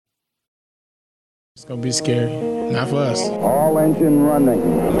It's going to be scary. Not for us. All engine running.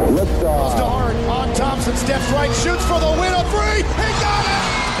 Liftoff. To Hart on Thompson. Steps right. Shoots for the win. A three. He got it.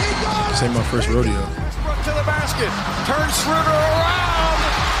 He got it. This ain't my first rodeo. Westbrook to the basket. Turns Schroeder around.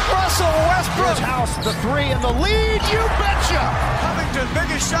 Russell Westbrook. House the three and the lead. You betcha. Covington,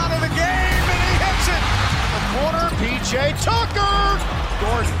 biggest shot of the game, and he hits it. The corner. PJ Tucker.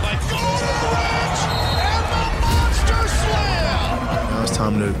 Gordon. Rich. And the monster slam. Now it's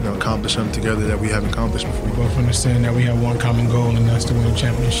time to accomplish something together that we haven't accomplished before. We both understand that we have one common goal, and that's to win a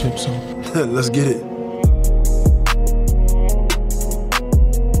championship. So let's get it.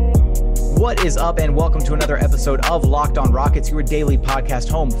 What is up, and welcome to another episode of Locked On Rockets, your daily podcast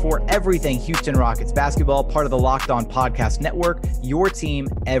home for everything Houston Rockets basketball, part of the Locked On Podcast Network, your team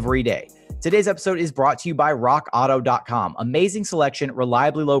every day. Today's episode is brought to you by RockAuto.com. Amazing selection,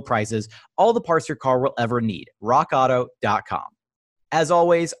 reliably low prices, all the parts your car will ever need. RockAuto.com. As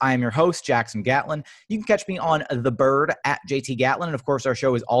always, I am your host, Jackson Gatlin. You can catch me on The Bird at JT Gatlin. And of course, our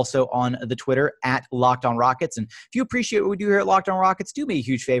show is also on the Twitter at Locked On Rockets. And if you appreciate what we do here at Locked On Rockets, do me a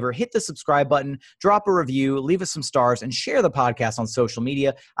huge favor. Hit the subscribe button, drop a review, leave us some stars, and share the podcast on social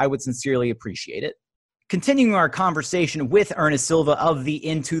media. I would sincerely appreciate it. Continuing our conversation with Ernest Silva of the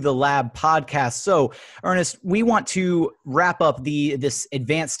Into the Lab podcast. So, Ernest, we want to wrap up this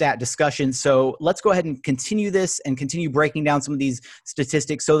advanced stat discussion. So let's go ahead and continue this and continue breaking down some of these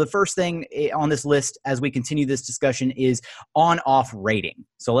statistics. So the first thing on this list as we continue this discussion is on-off rating.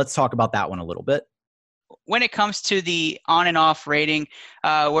 So let's talk about that one a little bit. When it comes to the on and off rating,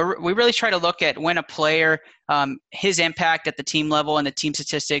 we really try to look at when a player, his impact at the team level and the team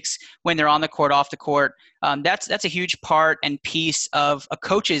statistics when they're on the court, off the court. That's a huge part and piece of a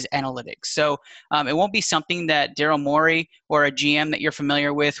coach's analytics. So it won't be something that Daryl Morey or a GM that you're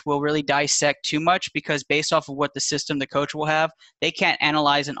familiar with will really dissect too much, because based off of what the system the coach will have, they can't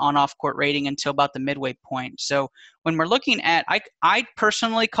analyze an on-off court rating until about the midway point. So when we're looking at, I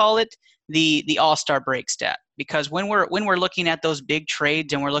personally call it the all-star break stat, because when we're looking at those big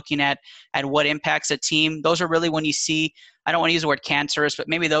trades and we're looking at what impacts a team, those are really when you see, I don't want to use the word cancerous, but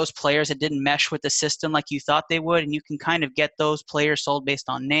maybe those players that didn't mesh with the system like you thought they would, and you can kind of get those players sold based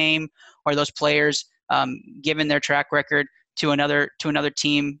on name, or those players given their track record to another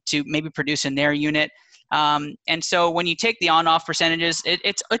team to maybe produce in their unit. And so when you take the on-off percentages,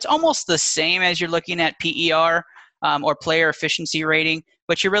 it's almost the same as you're looking at PER or player efficiency rating,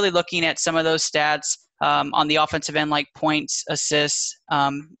 but you're really looking at some of those stats on the offensive end, like points, assists,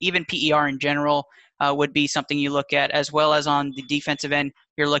 even PER in general would be something you look at, as well as on the defensive end,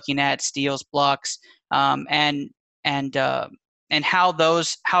 you're looking at steals, blocks, and how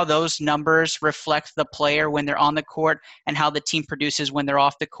those numbers reflect the player when they're on the court, and how the team produces when they're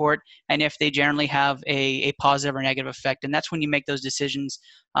off the court, and if they generally have a positive or negative effect. And that's when you make those decisions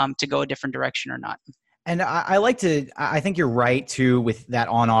to go a different direction or not. And I think you're right too with that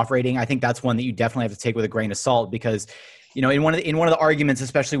on-off rating. I think that's one that you definitely have to take with a grain of salt, because, you know, in one of the arguments,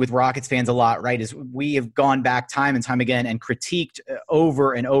 especially with Rockets fans a lot, right, is we have gone back time and time again and critiqued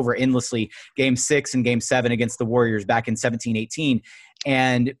over and over endlessly Game 6 and Game 7 against the Warriors back in 17-18.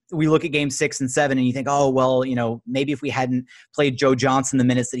 And we look at Game 6 and 7 and you think, oh, well, you know, maybe if we hadn't played Joe Johnson the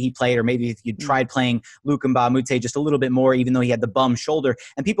minutes that he played, or maybe if you'd tried playing Luke Mbah-a-Moute just a little bit more, even though he had the bum shoulder.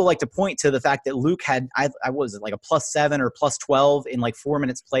 And people like to point to the fact that Luke had, I was like a +7 or +12 in like 4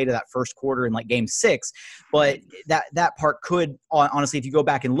 minutes played of that first quarter in like Game 6. But that part could, honestly, if you go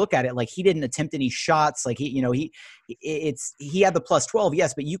back and look at it, like he didn't attempt any shots. Like he had the +12,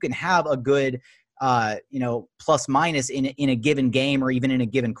 yes, but you can have a good plus minus in a given game or even in a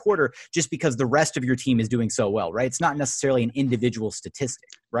given quarter, just because the rest of your team is doing so well, right? It's not necessarily an individual statistic,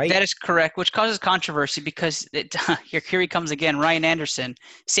 right? That is correct, which causes controversy because here he comes again, Ryan Anderson,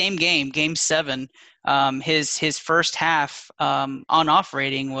 same game, Game 7. His first half on-off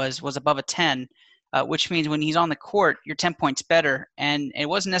rating was above a 10, which means when he's on the court, you're 10 points better. And it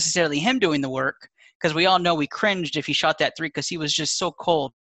wasn't necessarily him doing the work, because we all know we cringed if he shot that three because he was just so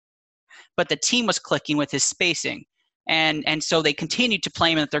cold. But the team was clicking with his spacing. And so they continued to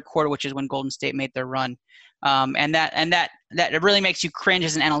play him in the third quarter, which is when Golden State made their run. And that it really makes you cringe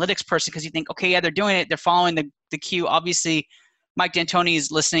as an analytics person, because you think, okay, yeah, they're doing it. They're following the cue. Obviously, Mike D'Antoni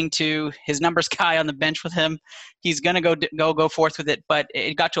is listening to his numbers guy on the bench with him. He's going to go forth with it. But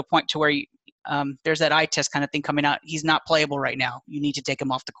it got to a point to where there's that eye test kind of thing coming out. He's not playable right now. You need to take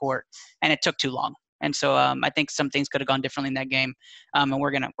him off the court. And it took too long. And so I think some things could have gone differently in that game, and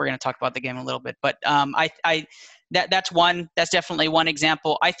we're gonna talk about the game in a little bit. But that's definitely one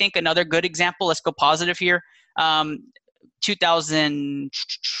example. I think another good example. Let's go positive here. 2000,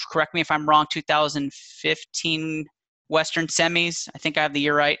 correct me if I'm wrong. 2015 Western semis. I think I have the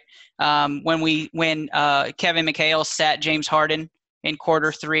year right. When Kevin McHale sat James Harden in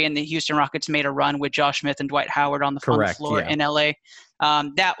quarter 3, and the Houston Rockets made a run with Josh Smith and Dwight Howard on the floor in LA.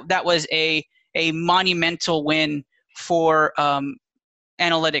 That was a monumental win for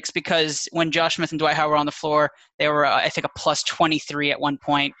analytics, because when Josh Smith and Dwight Howard were on the floor, they were I think a plus 23 at one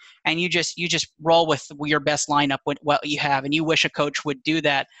point, and you just roll with your best lineup with what you have, and you wish a coach would do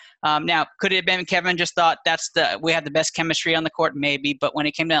that. Now, could it have been Kevin just thought we had the best chemistry on the court? Maybe, but when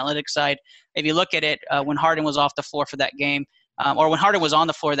it came to the analytics side, if you look at it, when Harden was off the floor for that game, or when Harden was on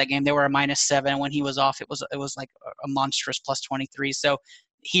the floor that game, they were a -7. When he was off, it was like a monstrous plus 23. So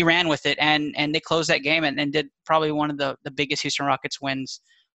he ran with it, and they closed that game and did probably one of the biggest Houston Rockets wins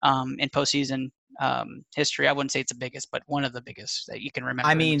in postseason history. I wouldn't say it's the biggest, but one of the biggest that you can remember.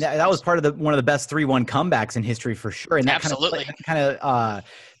 I mean, that was part of one of the best 3-1 comebacks in history for sure. And that absolutely kind of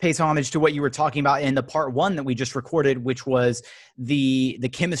pays homage to what you were talking about in the part 1 that we just recorded, which was the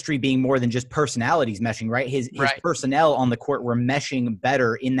chemistry being more than just personalities meshing, right? His personnel on the court were meshing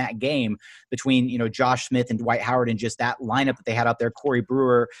better in that game between, Josh Smith and Dwight Howard, and just that lineup that they had out there. Corey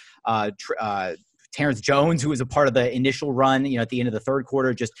Brewer, Terrence Jones, who was a part of the initial run, at the end of the third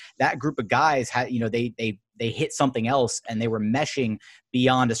quarter. Just that group of guys had, they hit something else, and they were meshing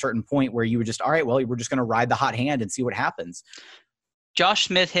beyond a certain point where you were just, all right, well, we're just going to ride the hot hand and see what happens. Josh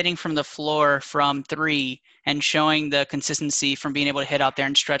Smith hitting from the floor from 3 and showing the consistency from being able to hit out there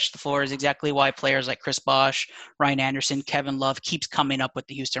and stretch the floor is exactly why players like Chris Bosh, Ryan Anderson, Kevin Love keeps coming up with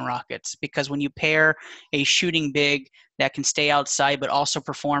the Houston Rockets. Because when you pair a shooting big that can stay outside but also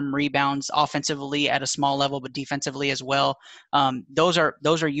perform rebounds offensively at a small level but defensively as well, those are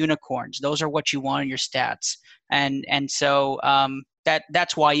unicorns. Those are what you want in your stats. And so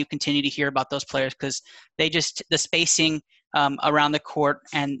that's why you continue to hear about those players, because the spacing around the court,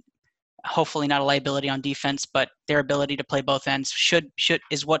 and hopefully not a liability on defense, but their ability to play both ends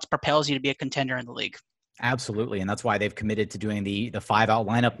is what propels you to be a contender in the league. Absolutely. And that's why they've committed to doing the 5-out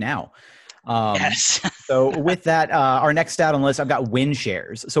lineup now. Yes. So with that, our next stat on the list, I've got win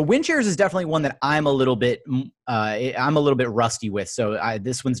shares. So win shares is definitely one that I'm a little bit rusty with. So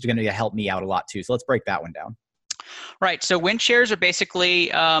this one's going to help me out a lot too. So let's break that one down. Right. So win shares are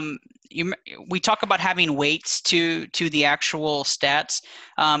basically, we talk about having weights to the actual stats,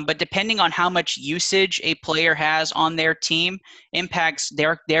 but depending on how much usage a player has on their team impacts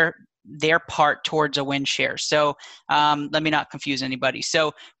their part towards a win share. So let me not confuse anybody.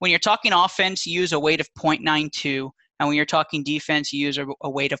 So when you're talking offense, you use a weight of 0.92. And when you're talking defense, you use a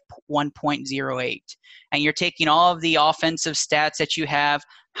weight of 1.08. And you're taking all of the offensive stats that you have,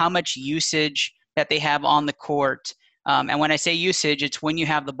 how much usage that they have on the court. And when I say usage, it's when you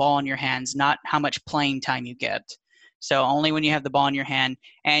have the ball in your hands, not how much playing time you get. So only when you have the ball in your hand,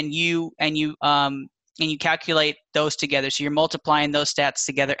 and you calculate those together. So you're multiplying those stats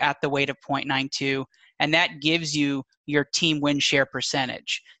together at the weight of 0.92, and that gives you your team win share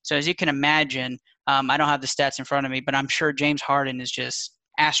percentage. So as you can imagine, I don't have the stats in front of me, but I'm sure James Harden is just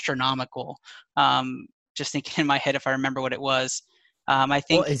astronomical. Just thinking in my head, if I remember what it was. I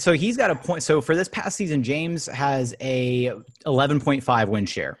think so. He's got a point. So for this past season, James has a 11.5 win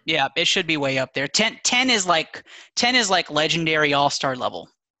share. Yeah, it should be way up there. 10 is like legendary all-star level.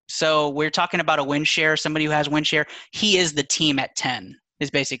 So we're talking about a win share. Somebody who has win share, he is the team at 10 is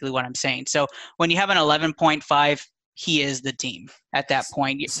basically what I'm saying. So when you have an 11.5, he is the team at that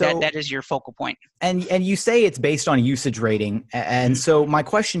point. So, that is your focal point. And you say it's based on usage rating. And so my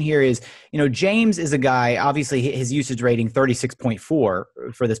question here is, James is a guy, obviously his usage rating 36.4 for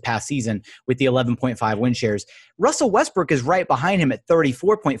this past season with the 11.5 win shares. Russell Westbrook is right behind him at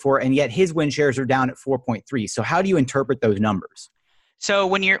 34.4, and yet his win shares are down at 4.3. So how do you interpret those numbers? So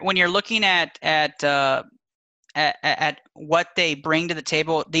when you're looking at what they bring to the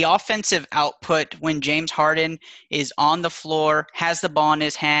table, the offensive output when James Harden is on the floor, has the ball in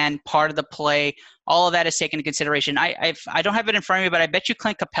his hand, part of the play, all of that is taken into consideration. I don't have it in front of me, but I bet you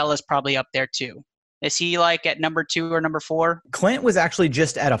Clint Capella is probably up there too. Is he like at number 2 or number 4? Clint was actually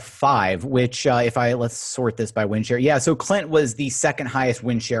just at a 5, which let's sort this by win share. Yeah, so Clint was the second highest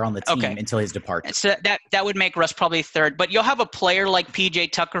win share on the team until his departure. So that would make Russ probably 3rd. But you'll have a player like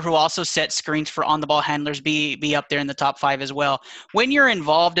PJ Tucker who also sets screens for on-the-ball handlers be up there in the top 5 as well. When you're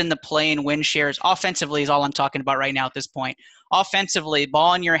involved in the play and win shares, offensively is all I'm talking about right now at this point. Offensively,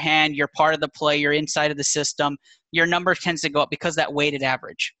 ball in your hand, you're part of the play, you're inside of the system. Your number tends to go up because that weighted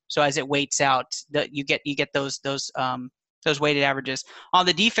average. So as it weights out, you get those weighted averages. On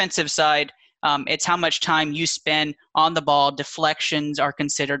the defensive side, it's how much time you spend on the ball. Deflections are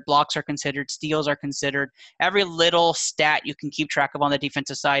considered, blocks are considered, steals are considered. Every little stat you can keep track of on the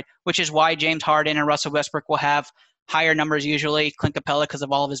defensive side, which is why James Harden and Russell Westbrook will have higher numbers usually. Clint Capella because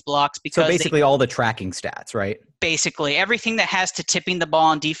of all of his blocks. Because so basically all the tracking stats, right? Basically everything that has to tipping the ball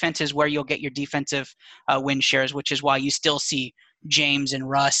on defense is where you'll get your defensive win shares, which is why you still see James and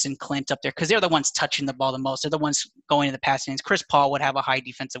Russ and Clint up there because they're the ones touching the ball the most. They're the ones going to the passing lanes. Chris Paul would have a high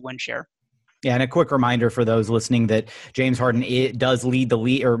defensive win share. Yeah, and a quick reminder for those listening that James Harden does lead the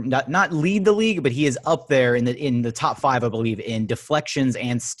league, or not lead the league, but he is up there in the top 5, I believe, in deflections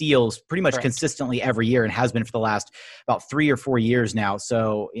and steals pretty much consistently every year, and has been for the last about 3 or 4 years now.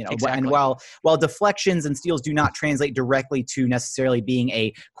 So, exactly. And while deflections and steals do not translate directly to necessarily being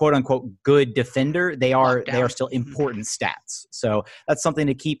a quote unquote good defender, they are still important stats. So that's something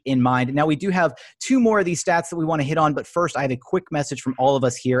to keep in mind. Now we do have 2 more of these stats that we want to hit on, but first I have a quick message from all of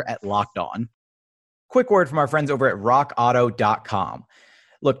us here at Locked On. Quick word from our friends over at rockauto.com.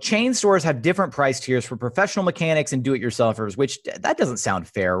 Look, chain stores have different price tiers for professional mechanics and do-it-yourselfers, which that doesn't sound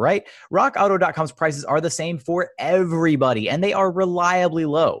fair, right? RockAuto.com's prices are the same for everybody, and they are reliably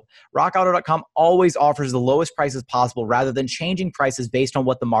low. RockAuto.com always offers the lowest prices possible rather than changing prices based on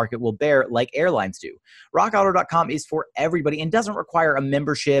what the market will bear like airlines do. RockAuto.com is for everybody and doesn't require a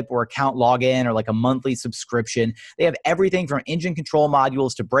membership or account login or like a monthly subscription. They have everything from engine control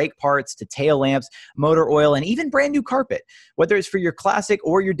modules to brake parts to tail lamps, motor oil, and even brand new carpet. Whether it's for your classic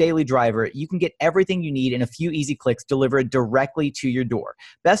or your daily driver, you can get everything you need in a few easy clicks delivered directly to your door.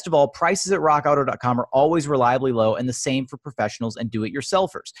 Best of all, prices at rockauto.com are always reliably low, and the same for professionals and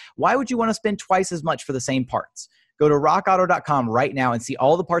do-it-yourselfers. Why would you want to spend twice as much for the same parts? Go to rockauto.com right now and see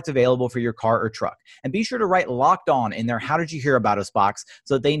all the parts available for your car or truck. And be sure to write Locked On in their How Did You Hear About Us box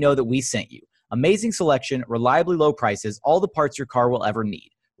so that they know that we sent you. Amazing selection, reliably low prices, all the parts your car will ever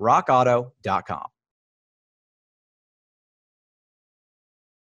need. rockauto.com.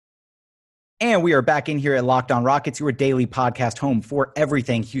 And we are back in here at Locked On Rockets, your daily podcast home for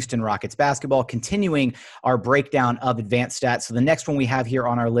everything Houston Rockets basketball, continuing our breakdown of advanced stats. So the next one we have here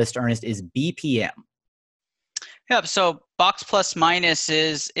on our list, Ernest, is BPM. Yep. So box plus minus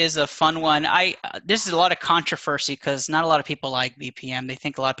is a fun one. This is a lot of controversy because not a lot of people like BPM. They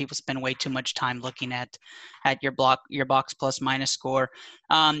think a lot of people spend way too much time looking at your box plus minus score.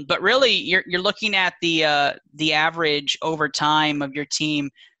 But really, you're looking at the average over time of your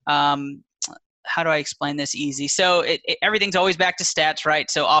team. How do I explain this easy? So everything's always back to stats,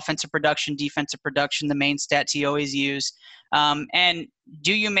 right? So offensive production, defensive production, the main stats you always use. And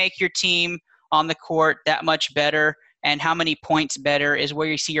do you make your team on the court that much better, and how many points better is where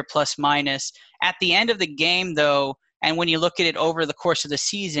you see your plus minus. At the end of the game, though, and when you look at it over the course of the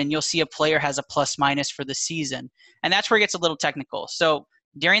season, you'll see a player has a plus minus for the season. And that's where it gets a little technical. So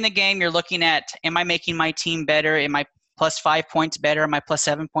during the game, you're looking at, am I making my team better? Am I plus 5 points better? Am I plus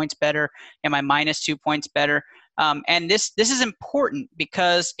 7 points better? Am I minus 2 points better? And this is important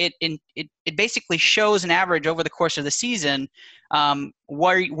because it basically shows an average over the course of the season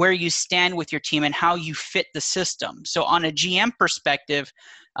where you stand with your team and how you fit the system. So on a GM perspective,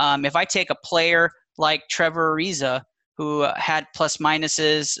 if I take a player like Trevor Ariza, who had plus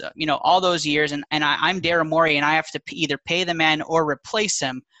minuses, all those years, and I'm Daryl Morey, and I have to either pay the man or replace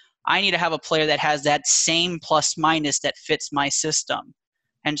him, I need to have a player that has that same plus minus that fits my system.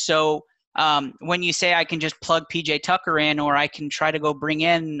 And so when you say I can just plug PJ Tucker in, or I can try to go bring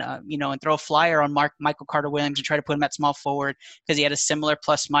in, and throw a flyer on Michael Carter-Williams and try to put him at small forward because he had a similar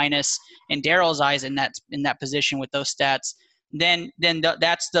plus minus in Daryl's eyes in that position with those stats, then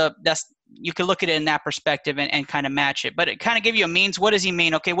that's you can look at it in that perspective and kind of match it. But it kind of give you a means. What does he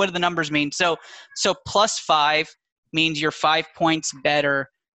mean? Okay, what do the numbers mean? So plus 5 means you're 5 points better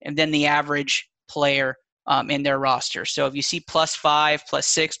than the average player in their roster. So if you see plus 5, plus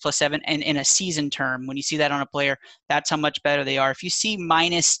 6, plus 7, and in a season term, when you see that on a player, that's how much better they are. If you see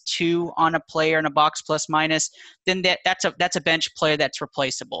minus 2 on a player in a box plus minus, then that's a bench player that's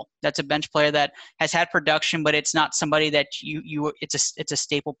replaceable. That's a bench player that has had production, but it's not somebody that it's a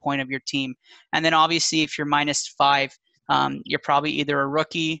staple point of your team. And then obviously if you're minus 5, you're probably either a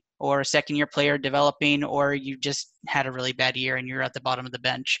rookie or a second-year player developing, or you just had a really bad year and you're at the bottom of the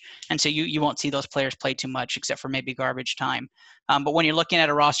bench. And so you won't see those players play too much except for maybe garbage time. But when you're looking at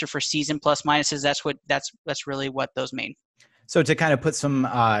a roster for season plus minuses, that's really what those mean. So to kind of put some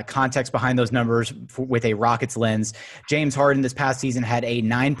context behind those numbers with a Rockets lens, James Harden this past season had a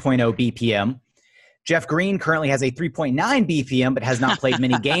 9.0 BPM. Jeff Green currently has a 3.9 BPM, but has not played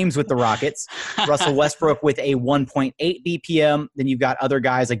many games with the Rockets. Russell Westbrook with a 1.8 BPM. Then you've got other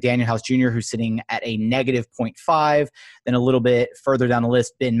guys like Daniel House Jr., who's sitting at a negative 0.5. Then a little bit further down the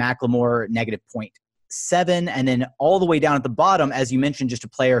list, Ben McLemore, negative 0.7. And then all the way down at the bottom, as you mentioned, just a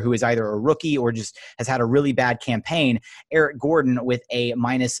player who is either a rookie or just has had a really bad campaign, Eric Gordon with a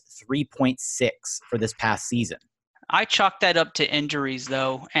minus 3.6 for this past season. I chalk that up to injuries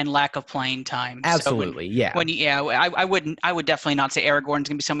though, and lack of playing time. Absolutely, I would definitely not say Eric Gordon's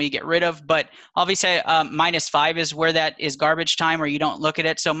gonna be somebody you get rid of, but obviously -5 is where that is garbage time, or you don't look at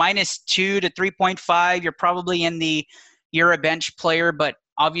it. So -2 to 3.5, you're probably you're a bench player, but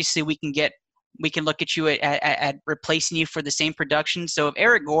obviously we can look at you at replacing you for the same production. So if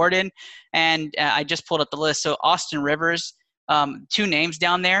Eric Gordon and I just pulled up the list, so Austin Rivers, 2 names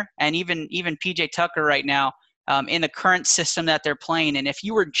down there, and even PJ Tucker right now. In the current system that they're playing. And if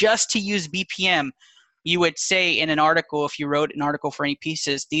you were just to use BPM, you would say in an article, if you wrote an article for any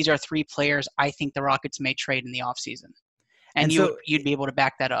pieces, these are 3 players I think the Rockets may trade in the offseason. And you'd be able to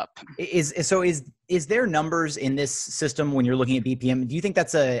back that up. Is there numbers in this system when you're looking at BPM? Do you think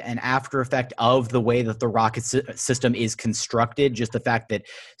that's an after effect of the way that the Rockets system is constructed? Just the fact that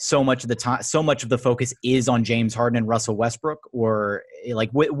so much of the focus is on James Harden and Russell Westbrook, or like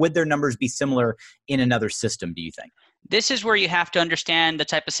would their numbers be similar in another system? Do you think? This is where you have to understand the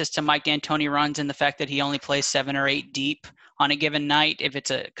type of system Mike D'Antoni runs, and the fact that he only plays 7 or 8 deep on a given night if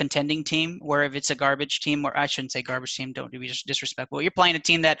it's a contending team, where if it's a garbage team, or I shouldn't say garbage team, don't be disrespectful. You're playing a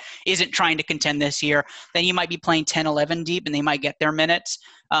team that isn't trying to contend this year, then you might be playing 10, 11 deep, and they might get their minutes.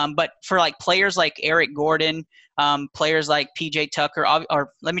 But for like players like Eric Gordon, players like PJ Tucker,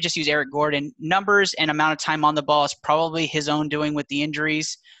 or let me just use Eric Gordon, numbers and amount of time on the ball is probably his own doing with the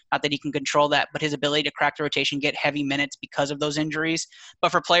injuries. Not that he can control that, but his ability to crack the rotation, get heavy minutes because of those injuries. But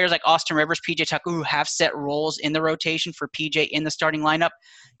for players like Austin Rivers, PJ Tucker, who have set roles in the rotation for PJ in the starting lineup,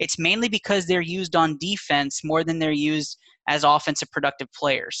 it's mainly because they're used on defense more than they're used as offensive productive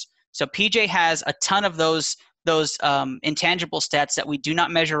players. So PJ has a ton of those intangible stats that we do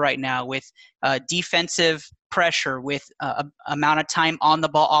not measure right now, with defensive pressure, with amount of time on the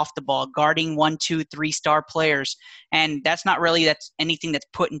ball, off the ball, guarding 1, 2, 3-star players. And that's anything that's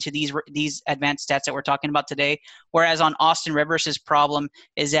put into these advanced stats that we're talking about today. Whereas on Austin Rivers' problem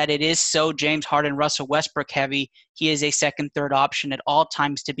is that it is so James Harden, Russell Westbrook heavy. He is a second, third option at all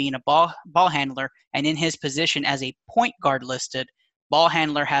times to being a ball handler. And in his position as a point guard listed, ball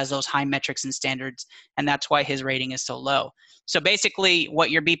handler has those high metrics and standards, and that's why his rating is so low. So basically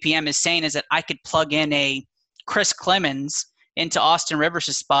what your BPM is saying is that I could plug in a Chris Clemens into Austin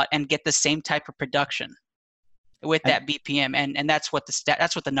Rivers' spot and get the same type of production with that BPM, and that's what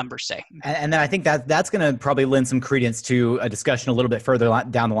the numbers say. And then I think that's going to probably lend some credence to a discussion a little bit further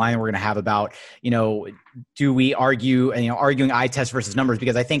down the line we're going to have about, do we argue, arguing eye test versus numbers,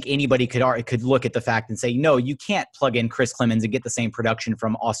 because I think anybody could look at the fact and say, no, you can't plug in Chris Clemens and get the same production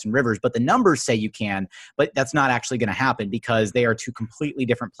from Austin Rivers, but the numbers say you can, but that's not actually going to happen because they are 2 completely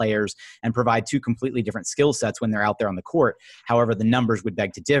different players and provide 2 completely different skill sets when they're out there on the court. However, the numbers would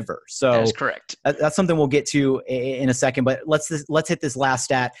beg to differ. So that is correct. That's something we'll get to in a second, but let's hit this last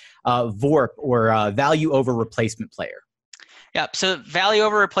stat, VORP, or value over replacement player. Yeah, so value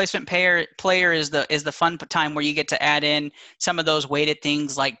over replacement player is the fun time where you get to add in some of those weighted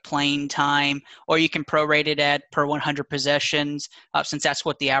things like playing time, or you can prorate it at per 100 possessions, since that's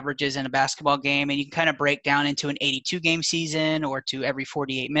what the average is in a basketball game, and you can kind of break down into an 82-game season or to every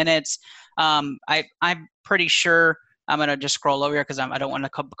 48 minutes. I'm pretty sure I'm going to just scroll over here because I don't want to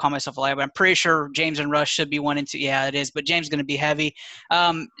call myself a liar, but I'm pretty sure James and Russ should be 1 and 2. Yeah, it is, but James is going to be heavy.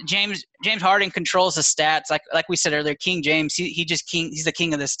 James Harden controls the stats. Like we said earlier, King James, he's the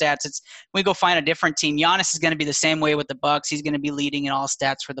king of the stats. We go find a different team. Giannis is going to be the same way with the Bucks. He's going to be leading in all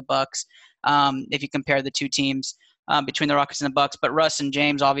stats for the Bucks. If you compare the 2 teams between the Rockets and the Bucks, but Russ and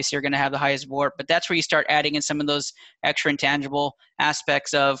James obviously are going to have the highest VORP. But that's where you start adding in some of those extra intangible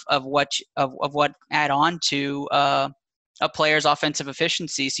aspects of what add on to a player's offensive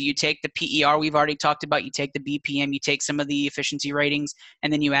efficiency. So you take the PER we've already talked about, you take the BPM, you take some of the efficiency ratings,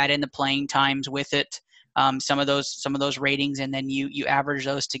 and then you add in the playing times with it, some of those ratings, and then you average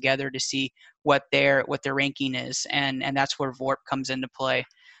those together to see what their ranking is, and that's where VORP comes into play.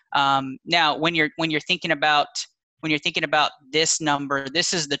 Now, when you're thinking about this number,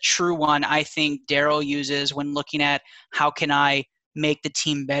 this is the true one I think Daryl uses when looking at how can I make the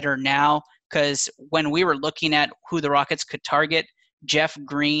team better now. Because when we were looking at who the Rockets could target, Jeff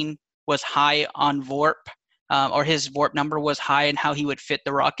Green was high on VORP, or his VORP number was high in how he would fit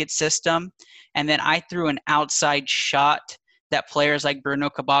the Rockets system. And then I threw an outside shot that players like Bruno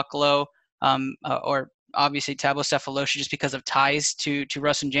Caboclo, or obviously Thabo Sefolosha, just because of ties to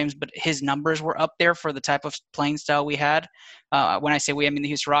Russ and James, but his numbers were up there for the type of playing style we had. When I say we, I mean the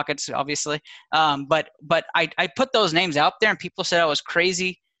Houston Rockets, obviously. But I put those names out there, and people said I was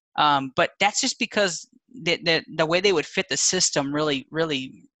crazy. But that's just because the way they would fit the system really,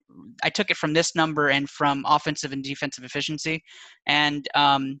 I took it from this number and from offensive and defensive efficiency. And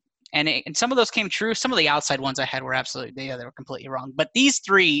And some of those came true. Some of the outside ones I had were absolutely, they were completely wrong. But these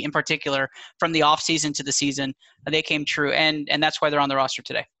three in particular, from the offseason to the season, they came true. And that's why they're on the roster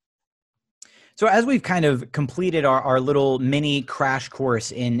today. So as we've kind of completed our little mini crash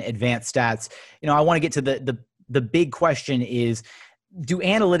course in advanced stats, I want to get to the big question is, do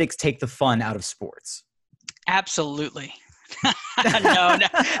analytics take the fun out of sports? Absolutely. No,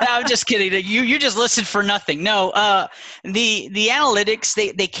 I'm just kidding. You just listened for nothing. No, the analytics,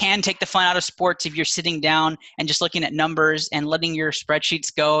 they can take the fun out of sports if you're sitting down and just looking at numbers and letting your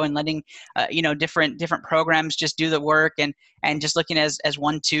spreadsheets go and letting different programs just do the work and just looking as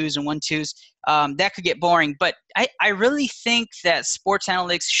 1-2s and 1-2s. That could get boring. But I really think that sports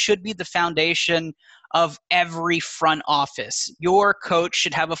analytics should be the foundation of every front office. Your coach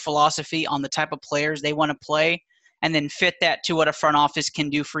should have a philosophy on the type of players they want to play, and then fit that to what a front office can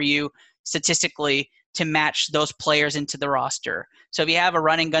do for you statistically to match those players into the roster. So if you have a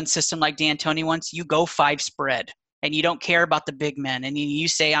run and gun system like D'Antoni wants, you go 5 spread, and you don't care about the big men. And you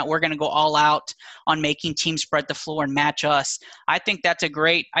say, we're going to go all out on making teams spread the floor and match us. I think it's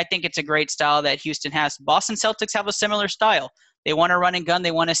a great style that Houston has. Boston Celtics have a similar style. They want to run and gun.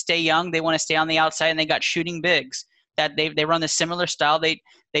 They want to stay young. They want to stay on the outside, and they got shooting bigs. That they run the similar style.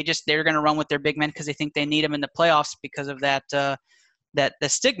 They're going to run with their big men because they think they need them in the playoffs because of that the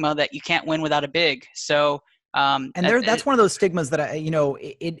stigma that you can't win without a big. So that's one of those stigmas that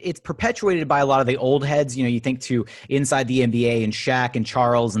it's perpetuated by a lot of the old heads. You think to inside the NBA and Shaq and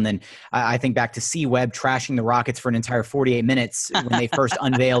Charles, and then I think back to C-Webb trashing the Rockets for an entire 48 minutes when they first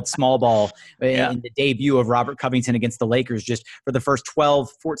unveiled small ball in the debut of Robert Covington against the Lakers. Just for the first 12,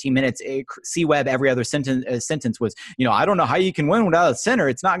 14 minutes, C-Webb every other sentence was, I don't know how you can win without a center.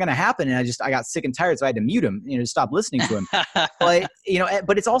 It's not going to happen. And I got sick and tired, so I had to mute him, to stop listening to him.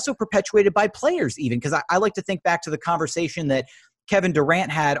 But it's also perpetuated by players even, because I like to think back to the conversation that Kevin Durant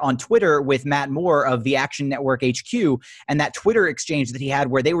had on Twitter with Matt Moore of the Action Network HQ, and that Twitter exchange that he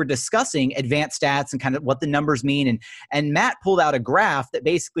had where they were discussing advanced stats and kind of what the numbers mean. And Matt pulled out a graph that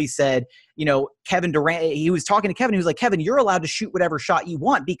basically said, Kevin Durant, he was talking to Kevin, he was like, Kevin, you're allowed to shoot whatever shot you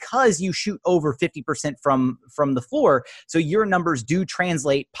want because you shoot over 50% from the floor. So your numbers do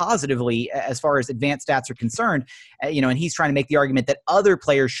translate positively as far as advanced stats are concerned. And he's trying to make the argument that other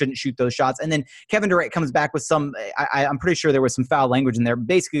players shouldn't shoot those shots. And then Kevin Durant comes back with I'm pretty sure there was some foul language in there,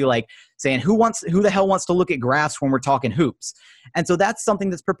 basically like saying who the hell wants to look at graphs when we're talking hoops? And so that's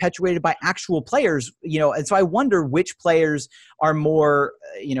something that's perpetuated by actual players, and so I wonder which players are more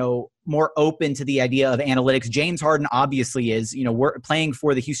open to the idea of analytics. James Harden obviously is, we're playing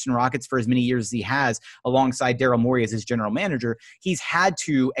for the Houston Rockets for as many years as he has alongside Daryl Morey as his general manager. He's had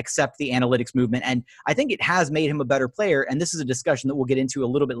to accept the analytics movement, and I think it has made him a better player. And this is a discussion that we'll get into a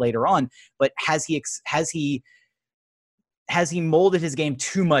little bit later on, but has he molded his game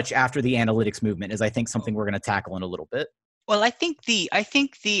too much after the analytics movement is I think something we're going to tackle in a little bit. Well, I think the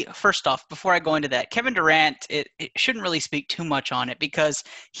first off, before I go into that, Kevin Durant, it shouldn't really speak too much on it because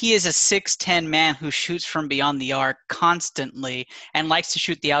he is a 6'10" man who shoots from beyond the arc constantly and likes to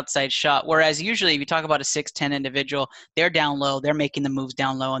shoot the outside shot. Whereas usually if you talk about a 6'10" individual, they're down low, they're making the moves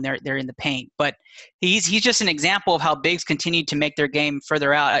down low, and they're in the paint. But he's just an example of how bigs continue to make their game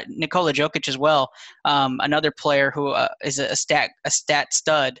further out. Nikola Jokic as well, another player who is a stat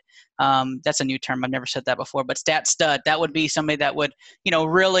stud. That's a new term. I've never said that before, but stat stud, that would be somebody that would,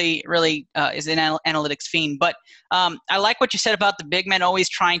 really is an analytics fiend. But I like what you said about the big men always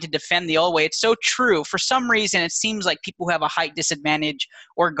trying to defend the old way. It's so true. For some reason, it seems like people who have a height disadvantage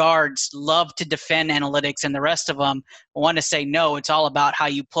or guards love to defend analytics, and the rest of them want to say, no, it's all about how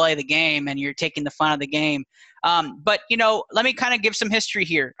you play the game and you're taking the fun of the game. But let me kind of give some history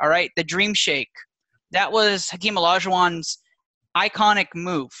here. All right. The Dream Shake, that was Hakeem Olajuwon's iconic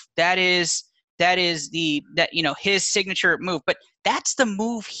move. That is his signature move, but that's the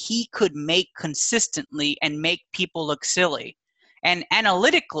move he could make consistently and make people look silly. And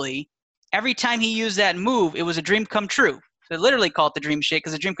analytically, every time he used that move, it was a dream come true. So they literally call it the Dream Shake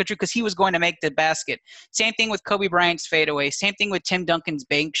because a dream come true because he was going to make the basket. Same thing with Kobe Bryant's fadeaway. Same thing with Tim Duncan's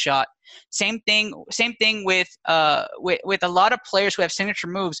bank shot. Same thing with a lot of players who have signature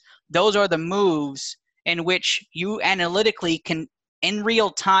moves. Those are the moves in which you analytically can, in real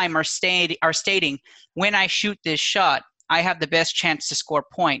time, are stating, when I shoot this shot, I have the best chance to score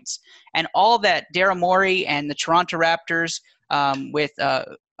points. And all that Daryl Morey and the Toronto Raptors with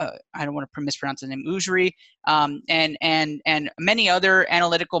I don't want to mispronounce the name, Ujiri, and many other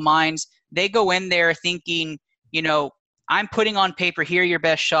analytical minds, they go in there thinking, I'm putting on paper, here are your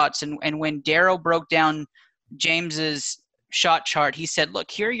best shots. And when Daryl broke down James's shot chart, he said,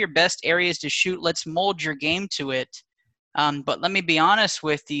 look, here are your best areas to shoot. Let's mold your game to it. But let me be honest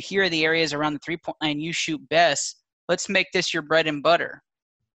with you. Here are the areas around the 3-point line you shoot best. Let's make this your bread and butter.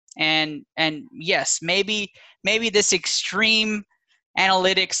 And yes, maybe this extreme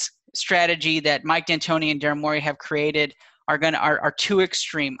analytics strategy that Mike D'Antoni and Daryl Morey have created are too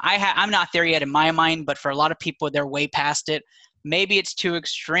extreme. I'm not there yet in my mind, but for a lot of people, they're way past it. Maybe it's too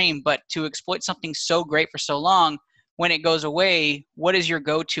extreme, but to exploit something so great for so long, when it goes away, what is your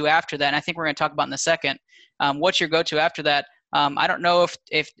go-to after that? And I think we're going to talk about in a second. What's your go-to after that? I don't know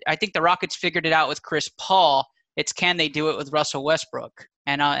if I think the Rockets figured it out with Chris Paul. It's can they do it with Russell Westbrook?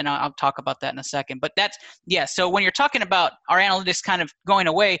 And I'll talk about that in a second. But so when you're talking about our analytics kind of going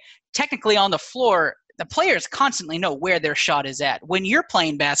away, technically on the floor, the players constantly know where their shot is at. When you're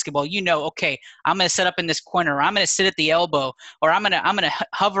playing basketball, you know, okay, I'm going to set up in this corner, or I'm going to sit at the elbow, or I'm going to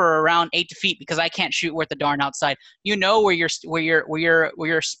hover around 8 feet because I can't shoot worth a darn outside. You know where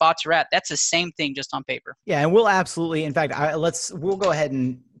your spots are at. That's the same thing, just on paper. Yeah, and we'll absolutely. In fact, we'll go ahead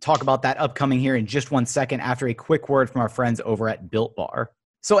and talk about that upcoming here in just 1 second after a quick word from our friends over at Built Bar.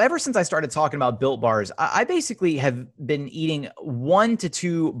 So ever since I started talking about Built Bars, I basically have been eating 1 to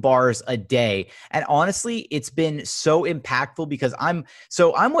 2 bars a day. And honestly, it's been so impactful because I'm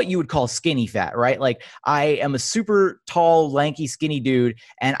what you would call skinny fat, right? Like I am a super tall, lanky, skinny dude,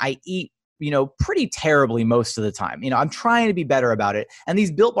 and I eat pretty terribly most of the time. I'm trying to be better about it. And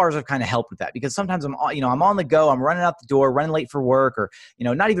these Built Bars have kind of helped with that because sometimes I'm on the go, I'm running out the door, running late for work, or,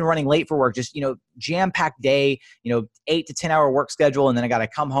 not even running late for work, just, jam-packed day, 8 to 10 hour work schedule. And then I got to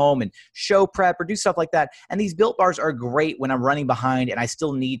come home and show prep or do stuff like that. And these Built Bars are great when I'm running behind and I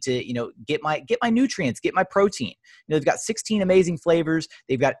still need to, get my nutrients, get my protein. They've got 16 amazing flavors.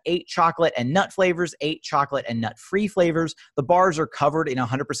 They've got 8 chocolate and nut flavors, 8 chocolate and nut-free flavors. The bars are covered in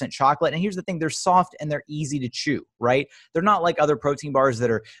 100% chocolate. And here's the thing, they're soft and they're easy to chew, right? They're not like other protein bars that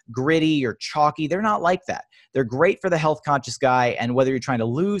are gritty or chalky. They're not like that. They're great for the health conscious guy. And whether you're trying to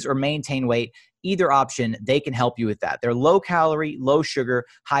lose or maintain weight, either option, they can help you with that. They're low calorie, low sugar,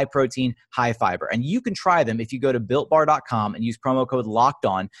 high protein, high fiber. And you can try them if you go to BuiltBar.com and use promo code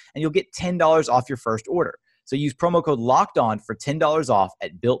LOCKEDON, and you'll get $10 off your first order. So use promo code LOCKEDON for $10 off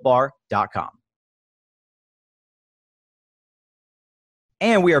at BuiltBar.com.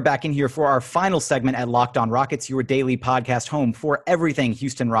 And we are back in here for our final segment at Locked On Rockets, your daily podcast home for everything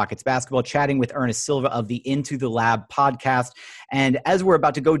Houston Rockets basketball, chatting with Ernest Silva of the Into the Lab podcast. And as we're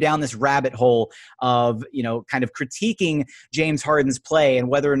about to go down this rabbit hole of, kind of critiquing James Harden's play and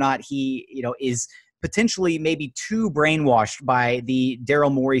whether or not he, is potentially maybe too brainwashed by the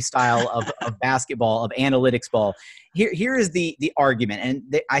Daryl Morey style of basketball, of analytics ball. Here is the argument,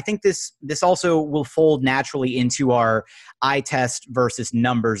 and I think this also will fold naturally into our eye test versus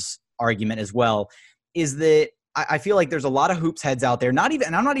numbers argument as well, is that I feel like there's a lot of hoops heads out there, and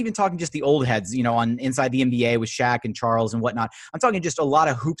I'm not even talking just the old heads, on inside the NBA with Shaq and Charles and whatnot. I'm talking just a lot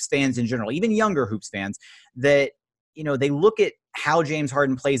of hoops fans in general, even younger hoops fans, that they look at how James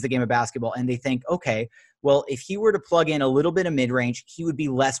Harden plays the game of basketball and they think, okay, well, if he were to plug in a little bit of mid-range, he would be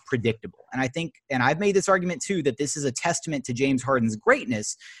less predictable. And I think, and I've made this argument too, that this is a testament to James Harden's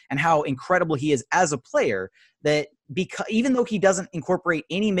greatness and how incredible he is as a player, that because even though he doesn't incorporate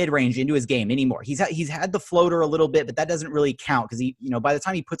any mid-range into his game anymore, he's had the floater a little bit, but that doesn't really count because he, by the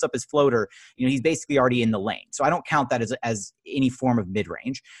time he puts up his floater, he's basically already in the lane. So I don't count that as any form of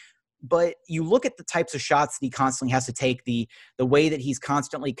mid-range. But you look at the types of shots that he constantly has to take, the way that he's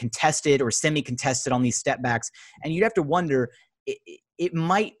constantly contested or semi-contested on these step backs, and you'd have to wonder, it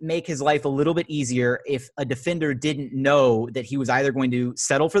might make his life a little bit easier if a defender didn't know that he was either going to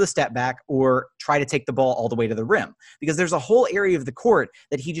settle for the step back or try to take the ball all the way to the rim, because there's a whole area of the court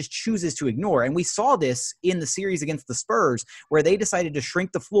that he just chooses to ignore. And we saw this in the series against the Spurs, where they decided to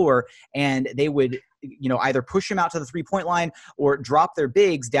shrink the floor and they would either push him out to the 3-point line or drop their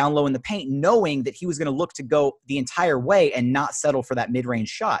bigs down low in the paint, knowing that he was going to look to go the entire way and not settle for that mid-range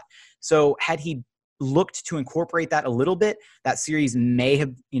shot. So had he looked to incorporate that a little bit, that series may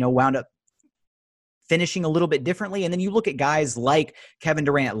have, wound up finishing a little bit differently. And then you look at guys like Kevin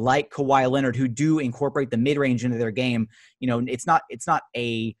Durant, like Kawhi Leonard, who do incorporate the mid-range into their game. It's not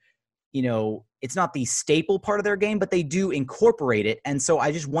the staple part of their game, but they do incorporate it. And so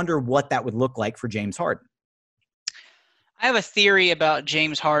I just wonder what that would look like for James Harden. I have a theory about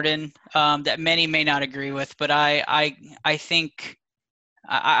James Harden that many may not agree with, but I think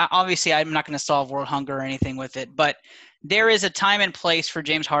obviously I'm not going to solve world hunger or anything with it, but there is a time and place for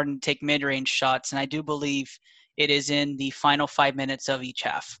James Harden to take mid-range shots, and I do believe it is in the final 5 minutes of each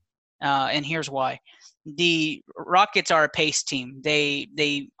half. And here's why. The Rockets are a pace team.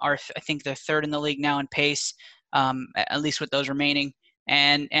 They are, I think they're third in the league now in pace, at least with those remaining.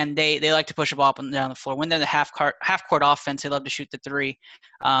 And they like to push the ball up and down the floor. When they're the half court offense, they love to shoot the three.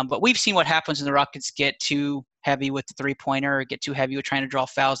 But we've seen what happens when the Rockets get too heavy with the three-pointer or get too heavy with trying to draw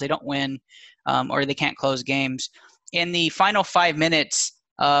fouls. They don't win, or they can't close games. In the final 5 minutes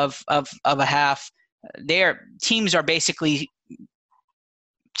of a half, their teams are basically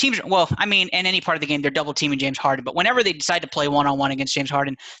in any part of the game, they're double teaming James Harden. But whenever they decide to play one-on-one against James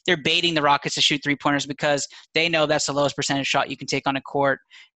Harden, they're baiting the Rockets to shoot three-pointers because they know that's the lowest percentage shot you can take on a court.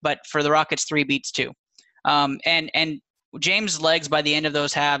 But for the Rockets, 3 beats 2. And James' legs by the end of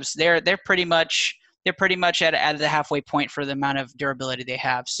those halves, they're pretty much at the halfway point for the amount of durability they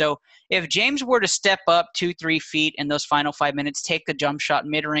have. So if James were to step up 2-3 feet in those final 5 minutes, take the jump shot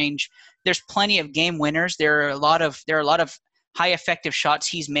mid-range, there's plenty of game winners. There are a lot of high effective shots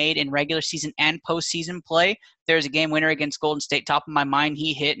he's made in regular season and postseason play. There's a game winner against Golden State, top of my mind,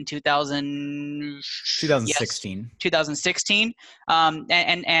 he hit in 2016. 2016. And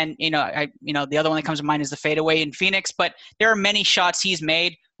the other one that comes to mind is the fadeaway in Phoenix. But there are many shots he's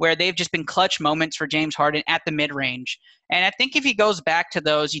made where they've just been clutch moments for James Harden at the mid range. And I think if he goes back to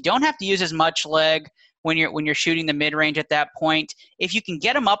those, you don't have to use as much leg when you're shooting the mid-range at that point. If you can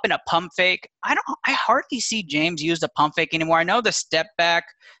get him up in a pump fake, I hardly see James use the pump fake anymore. I know the step back,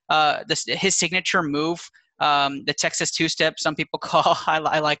 his signature move, the Texas two-step, some people call,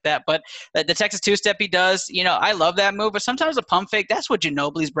 I like that, but the Texas two-step he does, I love that move, but sometimes a pump fake, that's what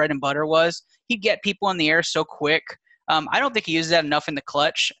Ginobili's bread and butter was. He'd get people in the air so quick. I don't think he uses that enough in the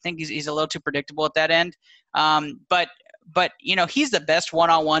clutch. I think he's a little too predictable at that end. But he's the best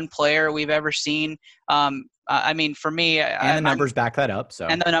one-on-one player we've ever seen. For me, and the numbers back that up.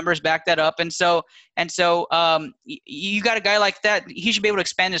 And the numbers back that up. And so, you got a guy like that. He should be able to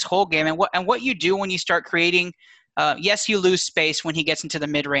expand his whole game. And what you do when you start creating, yes, you lose space when he gets into the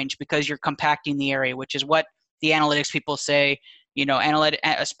mid-range because you're compacting the area, which is what the analytics people say.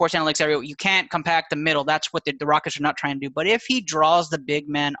 Sports analytics area, you can't compact the middle. That's what the Rockets are not trying to do. But if he draws the big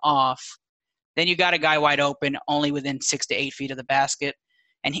man off, then you got a guy wide open, only within 6 to 8 feet of the basket,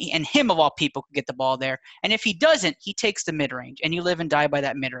 and him of all people could get the ball there. And if he doesn't, he takes the mid range, and you live and die by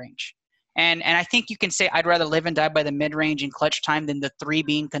that mid range. And I think you can say I'd rather live and die by the mid range in clutch time than the three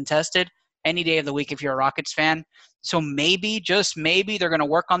being contested any day of the week if you're a Rockets fan. So maybe, just maybe, they're going to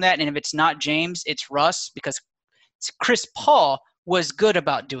work on that. And if it's not James, it's Russ, because Chris Paul was good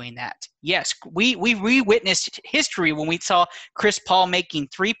about doing that. Yes, we re-witnessed history when we saw Chris Paul making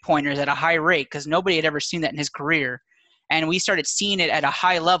three-pointers at a high rate because nobody had ever seen that in his career. And we started seeing it at a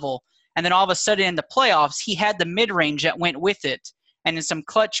high level. And then all of a sudden in the playoffs, he had the mid-range that went with it. And in some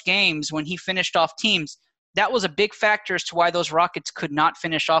clutch games when he finished off teams, that was a big factor as to why those Rockets could not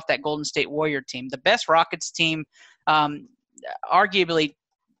finish off that Golden State Warrior team. The best Rockets team arguably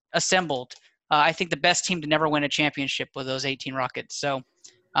assembled. I think the best team to never win a championship with those 18 Rockets. So,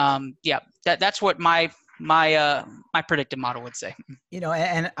 that's what my predictive model would say.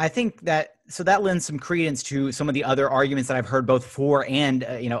 And I think that lends some credence to some of the other arguments that I've heard both for and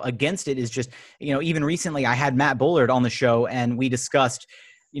against it. Is just even recently I had Matt Bullard on the show and we discussed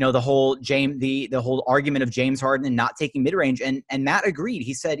the whole the whole argument of James Harden and not taking mid-range. And Matt agreed.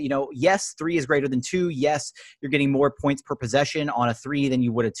 He said, yes, 3 is greater than 2. Yes, you're getting more points per possession on a 3 than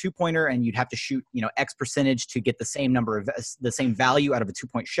you would a 2-pointer. And you'd have to shoot, X percentage to get the same value out of a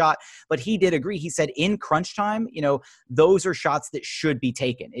 2-point shot. But he did agree. He said in crunch time, those are shots that should be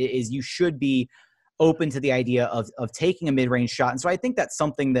taken. You should be open to the idea of taking a mid-range shot. And so I think that's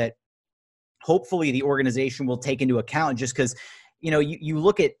something that hopefully the organization will take into account, just because you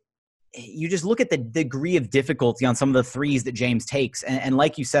just look at the degree of difficulty on some of the threes that James takes. And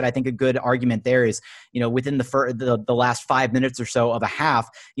like you said, I think a good argument there is, within the last 5 minutes or so of a half,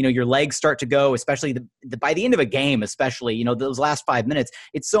 your legs start to go, especially by the end of a game, especially, those last 5 minutes,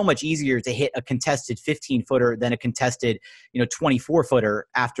 it's so much easier to hit a contested 15-footer than a contested, 24-footer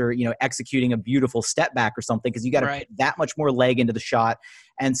after, executing a beautiful step back or something, because you got to put that much more leg into the shot.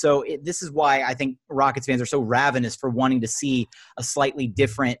 And so this is why I think Rockets fans are so ravenous for wanting to see a slightly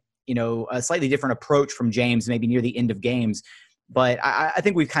different approach from James, maybe near the end of games. But I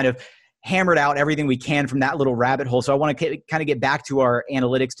think we've kind of hammered out everything we can from that little rabbit hole. So I want to kind of get back to our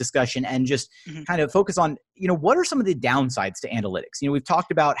analytics discussion and just kind of focus on, what are some of the downsides to analytics? We've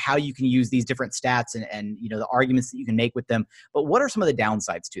talked about how you can use these different stats and the arguments that you can make with them, but what are some of the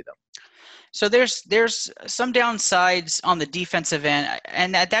downsides to them? So there's some downsides on the defensive end,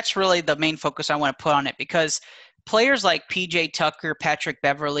 and that's really the main focus I want to put on it, because players like PJ Tucker, Patrick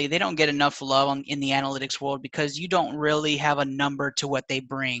Beverley, they don't get enough love in the analytics world because you don't really have a number to what they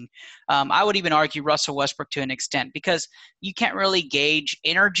bring. I would even argue Russell Westbrook to an extent, because you can't really gauge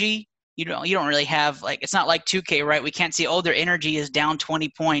energy you don't really have, like, it's not like 2K, right? We can't see, their energy is down 20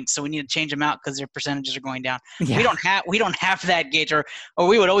 points, so we need to change them out because their percentages are going down. Yeah. We don't have that gauge, or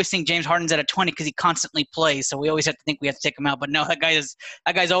we would always think James Harden's at a 20 because he constantly plays, so we always have to think we have to take him out. But no, that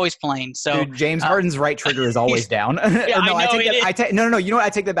guy's always playing. So dude, James Harden's right trigger is always down. Yeah, no, I know no. You know what? I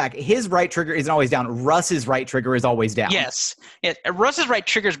take that back. His right trigger isn't always down. Russ's right trigger is always down. Yes. Russ's right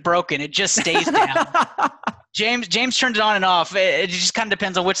trigger is broken. It just stays down. James turns it on and off. It just kind of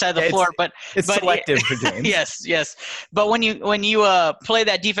depends on which side of the floor, but selective for James. Yes. But when you play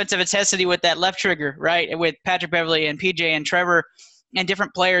that defensive intensity with that left trigger, right, with Patrick Beverley and PJ and Trevor and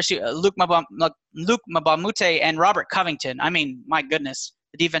different players, Luke Mbamute and Robert Covington. I mean, my goodness,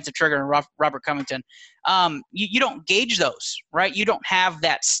 the defensive trigger and Robert Covington. You don't gauge those, right? You don't have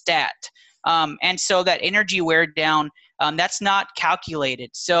that stat, and so that energy wear down, that's not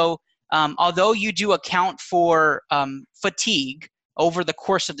calculated. So. Although you do account for fatigue over the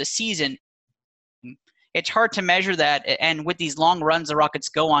course of the season, it's hard to measure that. And with these long runs the Rockets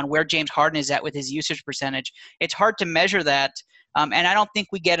go on, where James Harden is at with his usage percentage, it's hard to measure that. And I don't think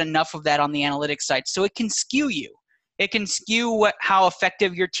we get enough of that on the analytics side. So it can skew you. It can skew how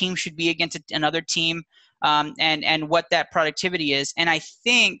effective your team should be against another team, and what that productivity is. And I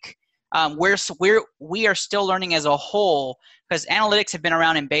think we are still learning as a whole, because analytics have been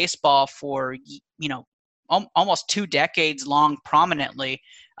around in baseball for, almost 2 decades long prominently.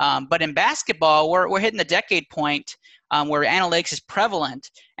 But in basketball, we're hitting the decade point where analytics is prevalent,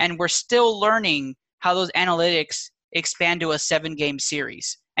 and we're still learning how those analytics expand to a 7-game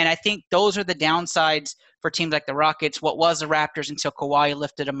series. And I think those are the downsides for teams like the Rockets, what was the Raptors until Kawhi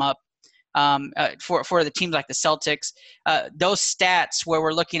lifted them up. For the teams like the Celtics, those stats where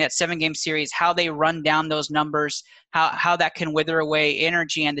we're looking at 7-game series, how they run down those numbers, how that can wither away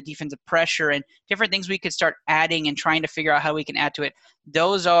energy and the defensive pressure and different things we could start adding and trying to figure out how we can add to it.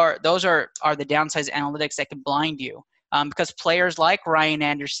 Those are the downsides of analytics that can blind you, because players like Ryan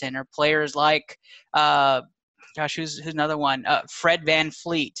Anderson or players like who's another one, Fred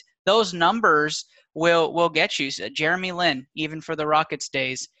VanVleet, those numbers will get you. So Jeremy Lin, even for the Rockets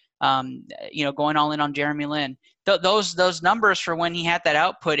days. Going all in on Jeremy Lin. Those numbers for when he had that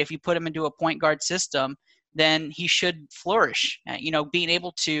output, if you put him into a point guard system, then he should flourish. Being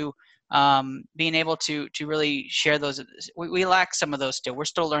able to really share those. We lack some of those still. We're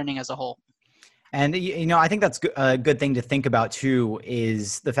still learning as a whole. And, I think that's a good thing to think about too,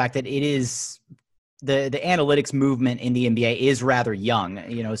 is the fact that it is the analytics movement in the NBA is rather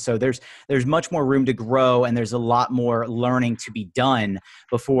young, so there's much more room to grow, and there's a lot more learning to be done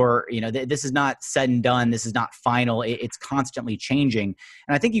before, this is not said and done. This is not final. It's constantly changing.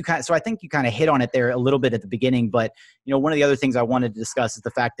 And I think you kind of hit on it there a little bit at the beginning, but one of the other things I wanted to discuss is the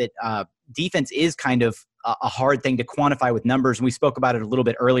fact that defense is kind of a hard thing to quantify with numbers. And we spoke about it a little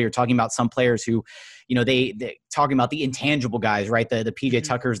bit earlier, talking about some players who, they talking about the intangible guys, right? The PJ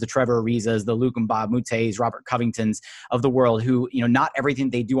Tuckers, the Trevor Arizas, the Luke Mbamutes, Robert Covingtons of the world, who, not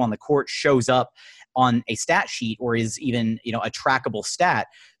everything they do on the court shows up on a stat sheet or is even, a trackable stat.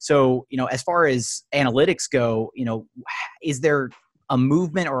 So, as far as analytics go, is there a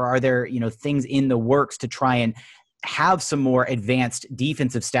movement, or are there, things in the works to try and have some more advanced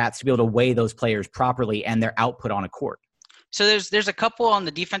defensive stats to be able to weigh those players properly and their output on a court? So there's a couple on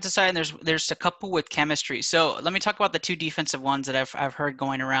the defensive side, and there's a couple with chemistry. So let me talk about the 2 defensive ones that I've heard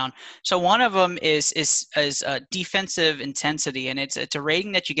going around. So one of them is defensive intensity, and it's a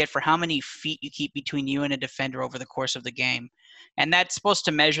rating that you get for how many feet you keep between you and a defender over the course of the game. And that's supposed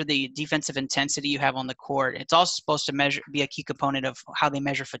to measure the defensive intensity you have on the court. It's also supposed to be a key component of how they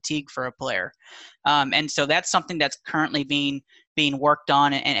measure fatigue for a player. And so that's something that's currently being worked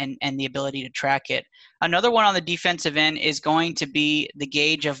on, and the ability to track it. Another one on the defensive end is going to be the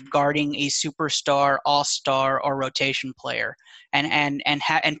gauge of guarding a superstar, all-star, or rotation player, and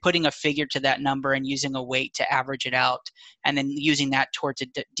putting a figure to that number and using a weight to average it out, and then using that towards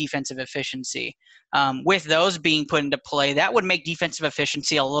defensive efficiency. With those being put into play, that would make defensive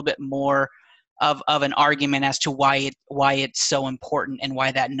efficiency a little bit more of an argument as to why it's so important and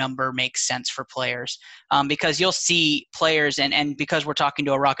why that number makes sense for players. Because you'll see players, and because we're talking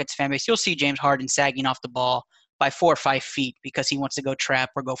to a Rockets fan base, you'll see James Harden sagging off the ball by 4 or 5 feet because he wants to go trap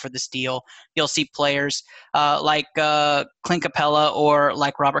or go for the steal. You'll see players like Clint Capella or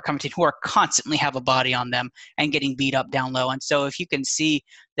like Robert Covington who are constantly have a body on them and getting beat up down low. And so if you can see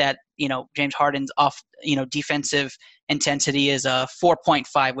that, James Harden's defensive intensity is a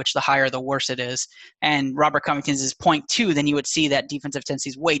 4.5, which the higher the worse it is, and Robert Covington's is 0.2, then you would see that defensive intensity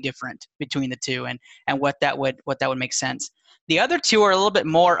is way different between the two, and what that would make sense. The other 2 are a little bit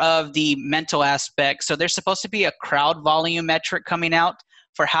more of the mental aspect. So there's supposed to be a crowd volume metric coming out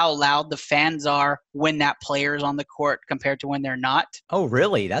for how loud the fans are when that player is on the court compared to when they're not. Oh,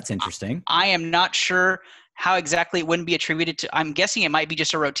 really? That's interesting. I am not sure how exactly it wouldn't be attributed to. I'm guessing it might be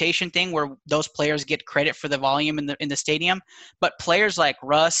just a rotation thing where those players get credit for the volume in the stadium. But players like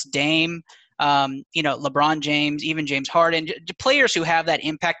Russ, Dame, LeBron James, even James Harden, players who have that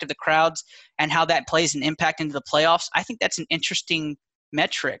impact of the crowds and how that plays an impact into the playoffs, I think that's an interesting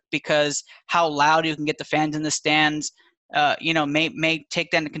metric, because how loud you can get the fans in the stands, may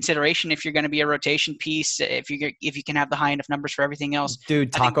take that into consideration if you're going to be a rotation piece, if you can have the high enough numbers for everything else.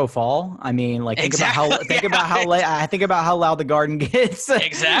 Dude, Taco Fall. I mean, like, think about how loud the Garden gets.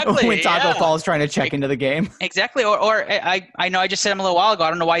 Exactly. When Taco Fall is trying to check into the game. Exactly. Or I know I just said him a little while ago. I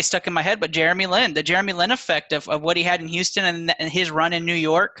don't know why he stuck in my head, but Jeremy Lin, the Jeremy Lin effect of what he had in Houston and his run in New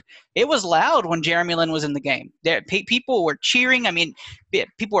York. It was loud when Jeremy Lin was in the game. People were cheering. I mean,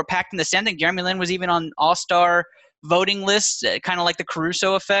 people were packed in the stands. Jeremy Lin was even on All-Star voting lists, kind of like the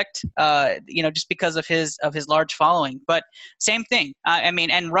Caruso effect, just because of his large following. But same thing.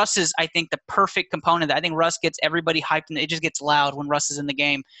 And Russ is, I think, the perfect component. I think Russ gets everybody hyped, and it just gets loud when Russ is in the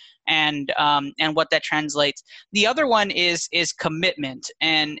game, and what that translates. The other one is commitment,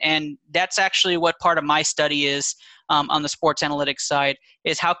 and that's actually what part of my study is on the sports analytics side,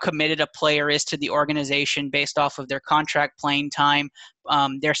 is how committed a player is to the organization based off of their contract, playing time,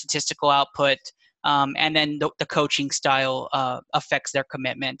 their statistical output. And then the coaching style affects their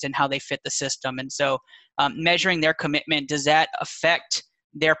commitment and how they fit the system. And so measuring their commitment, does that affect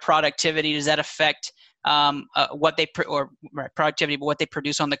their productivity? Does that affect productivity, but what they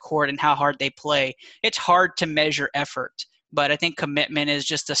produce on the court and how hard they play? It's hard to measure effort, but I think commitment is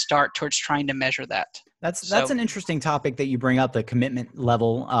just a start towards trying to measure that. That's an interesting topic that you bring up, the commitment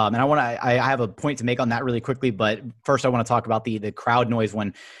level. And I have a point to make on that really quickly, but first I want to talk about the crowd noise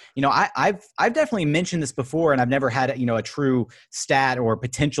one. I've definitely mentioned this before, and I've never had a true stat or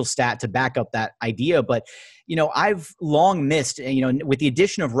potential stat to back up that idea. But I've long missed, with the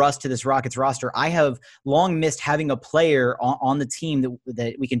addition of Russ to this Rockets roster, I have long missed having a player on the team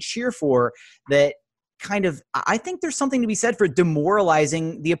that we can cheer for that. I think there's something to be said for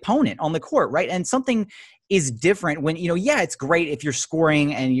demoralizing the opponent on the court, right? And something is different when, it's great if you're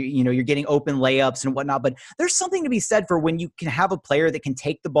scoring and you're getting open layups and whatnot, but there's something to be said for when you can have a player that can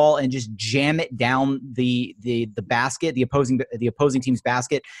take the ball and just jam it down the basket, the opposing team's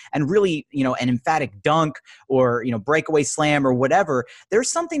basket, and really, an emphatic dunk or, breakaway slam or whatever.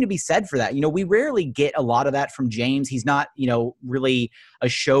 There's something to be said for that. We rarely get a lot of that from James. He's not, really a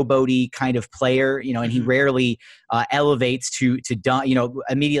showboaty kind of player, and he rarely elevates to dunk.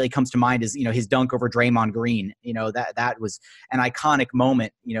 Immediately comes to mind is, his dunk over Draymond Green. That was an iconic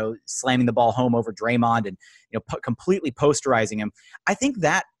moment, slamming the ball home over Draymond and, completely posterizing him. I think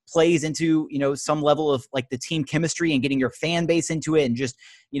that plays into, some level of like the team chemistry and getting your fan base into it and just,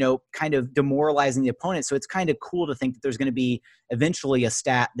 kind of demoralizing the opponent. So it's kind of cool to think that there's going to be eventually a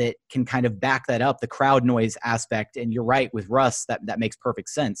stat that can kind of back that up, the crowd noise aspect. And you're right with Russ, that makes perfect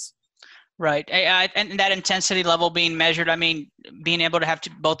sense. Right. And that intensity level being measured, being able to have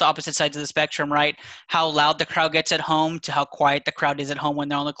both the opposite sides of the spectrum, right? How loud the crowd gets at home to how quiet the crowd is at home when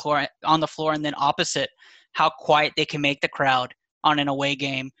they're on the floor, and then opposite, how quiet they can make the crowd on an away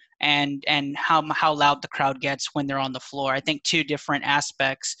game, and how loud the crowd gets when they're on the floor. I think two different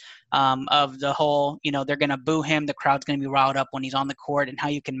aspects of the whole, they're going to boo him, the crowd's going to be riled up when he's on the court, and how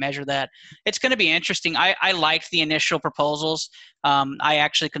you can measure that. It's going to be interesting. I liked the initial proposals. I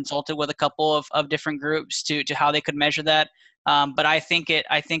actually consulted with a couple of different groups to how they could measure that. But I think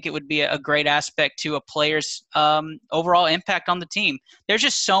it would be a great aspect to a player's overall impact on the team. There's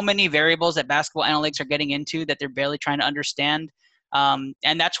just so many variables that basketball analytics are getting into that they're barely trying to understand.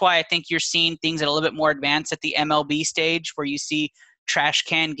 And that's why I think you're seeing things at a little bit more advanced at the MLB stage, where you see trash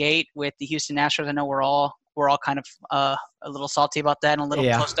can gate with the Houston Astros. I know we're all kind of a little salty about that and a little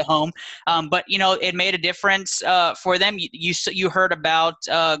close to home. But it made a difference for them. You heard about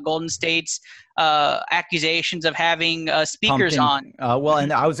Golden State's accusations of having speakers on.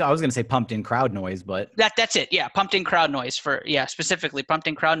 And I was going to say pumped in crowd noise, but that's it. Yeah, pumped in crowd noise specifically pumped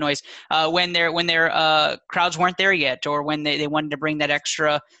in crowd noise when their crowds weren't there yet, or when they wanted to bring that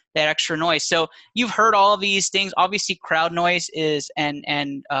extra noise. So you've heard all of these things. Obviously, crowd noise is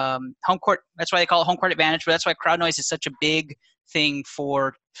and home court. That's why they call it home court advantage. But that's why crowd noise is such a big thing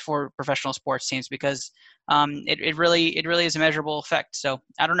for professional sports teams, because it really is a measurable effect. So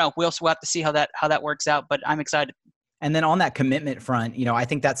I don't know. We also have to see how that works out. But I'm excited. And then on that commitment front, I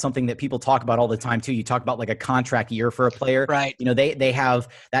think that's something that people talk about all the time too. You talk about like a contract year for a player, right? They have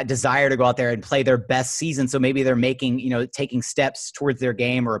that desire to go out there and play their best season. So maybe they're making, taking steps towards their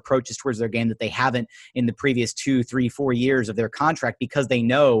game or approaches towards their game that they haven't in the previous 2, 3, 4 years of their contract, because they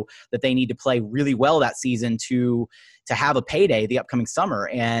know that they need to play really well that season to have a payday the upcoming summer.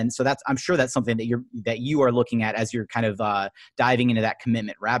 And so I'm sure that's something that you are looking at as you're kind of diving into that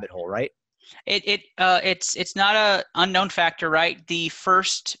commitment rabbit hole, right? It's not a unknown factor, right? The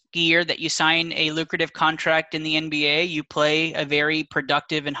first year that you sign a lucrative contract in the NBA, you play a very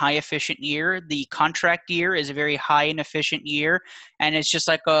productive and high efficient year. The contract year is a very high and efficient year, and it's just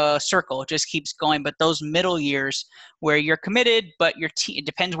like a circle. It just keeps going. But those middle years where you're committed, but it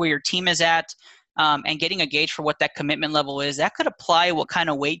depends where your team is at, and getting a gauge for what that commitment level is, that could apply what kind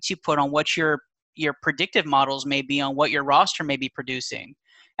of weight you put on what your predictive models may be on what your roster may be producing.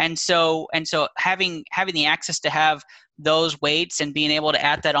 And so having the access to have those weights and being able to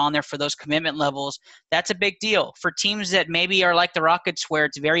add that on there for those commitment levels, that's a big deal. For teams that maybe are like the Rockets, where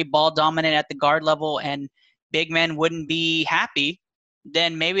it's very ball dominant at the guard level and big men wouldn't be happy,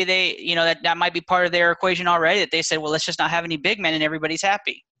 then maybe they, that might be part of their equation already, that they said, well, let's just not have any big men and everybody's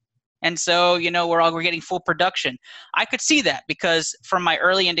happy. And so, we're getting full production. I could see that, because from my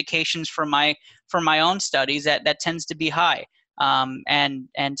early indications from my own studies, that tends to be high.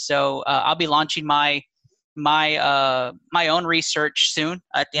 And so I'll be launching my own research soon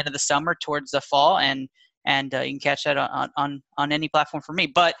at the end of the summer towards the fall, and you can catch that on any platform for me.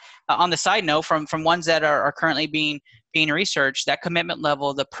 But on the side note, from ones that are currently being researched, that commitment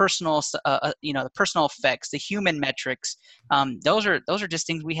level, the personal, the personal effects, the human metrics, those are just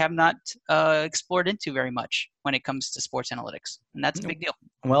things we have not explored into very much when it comes to sports analytics, and that's a big deal.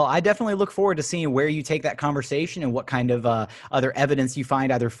 Well, I definitely look forward to seeing where you take that conversation and what kind of other evidence you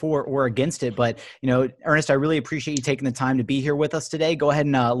find either for or against it. But, Ernest, I really appreciate you taking the time to be here with us today. Go ahead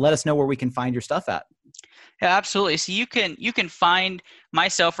and let us know where we can find your stuff at. Yeah, absolutely. So you can find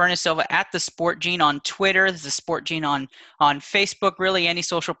myself, Ernest Silva, at The Sport Gene on Twitter, The Sport Gene on Facebook, really any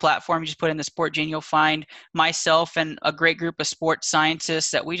social platform. You just put in The Sport Gene, you'll find myself and a great group of sports scientists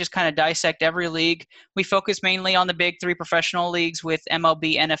that we just kind of dissect every league. We focus mainly on the big three professional leagues with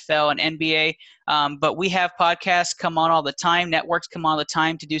MLB, NFL, and NBA. But we have podcasts come on all the time. Networks come on all the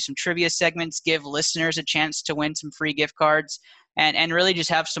time to do some trivia segments, give listeners a chance to win some free gift cards. And really just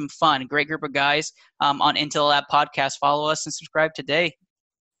have some fun. A great group of guys on Into the Lab podcast. Follow us and subscribe today.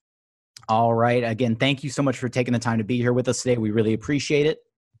 All right. Again, thank you so much for taking the time to be here with us today. We really appreciate it.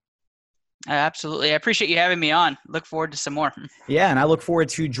 Absolutely. I appreciate you having me on. Look forward to some more. Yeah, and I look forward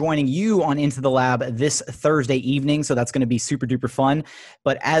to joining you on Into the Lab this Thursday evening. So that's going to be super duper fun.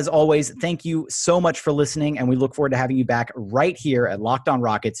 But as always, thank you so much for listening. And we look forward to having you back right here at Locked On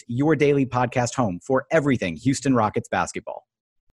Rockets, your daily podcast home for everything Houston Rockets basketball.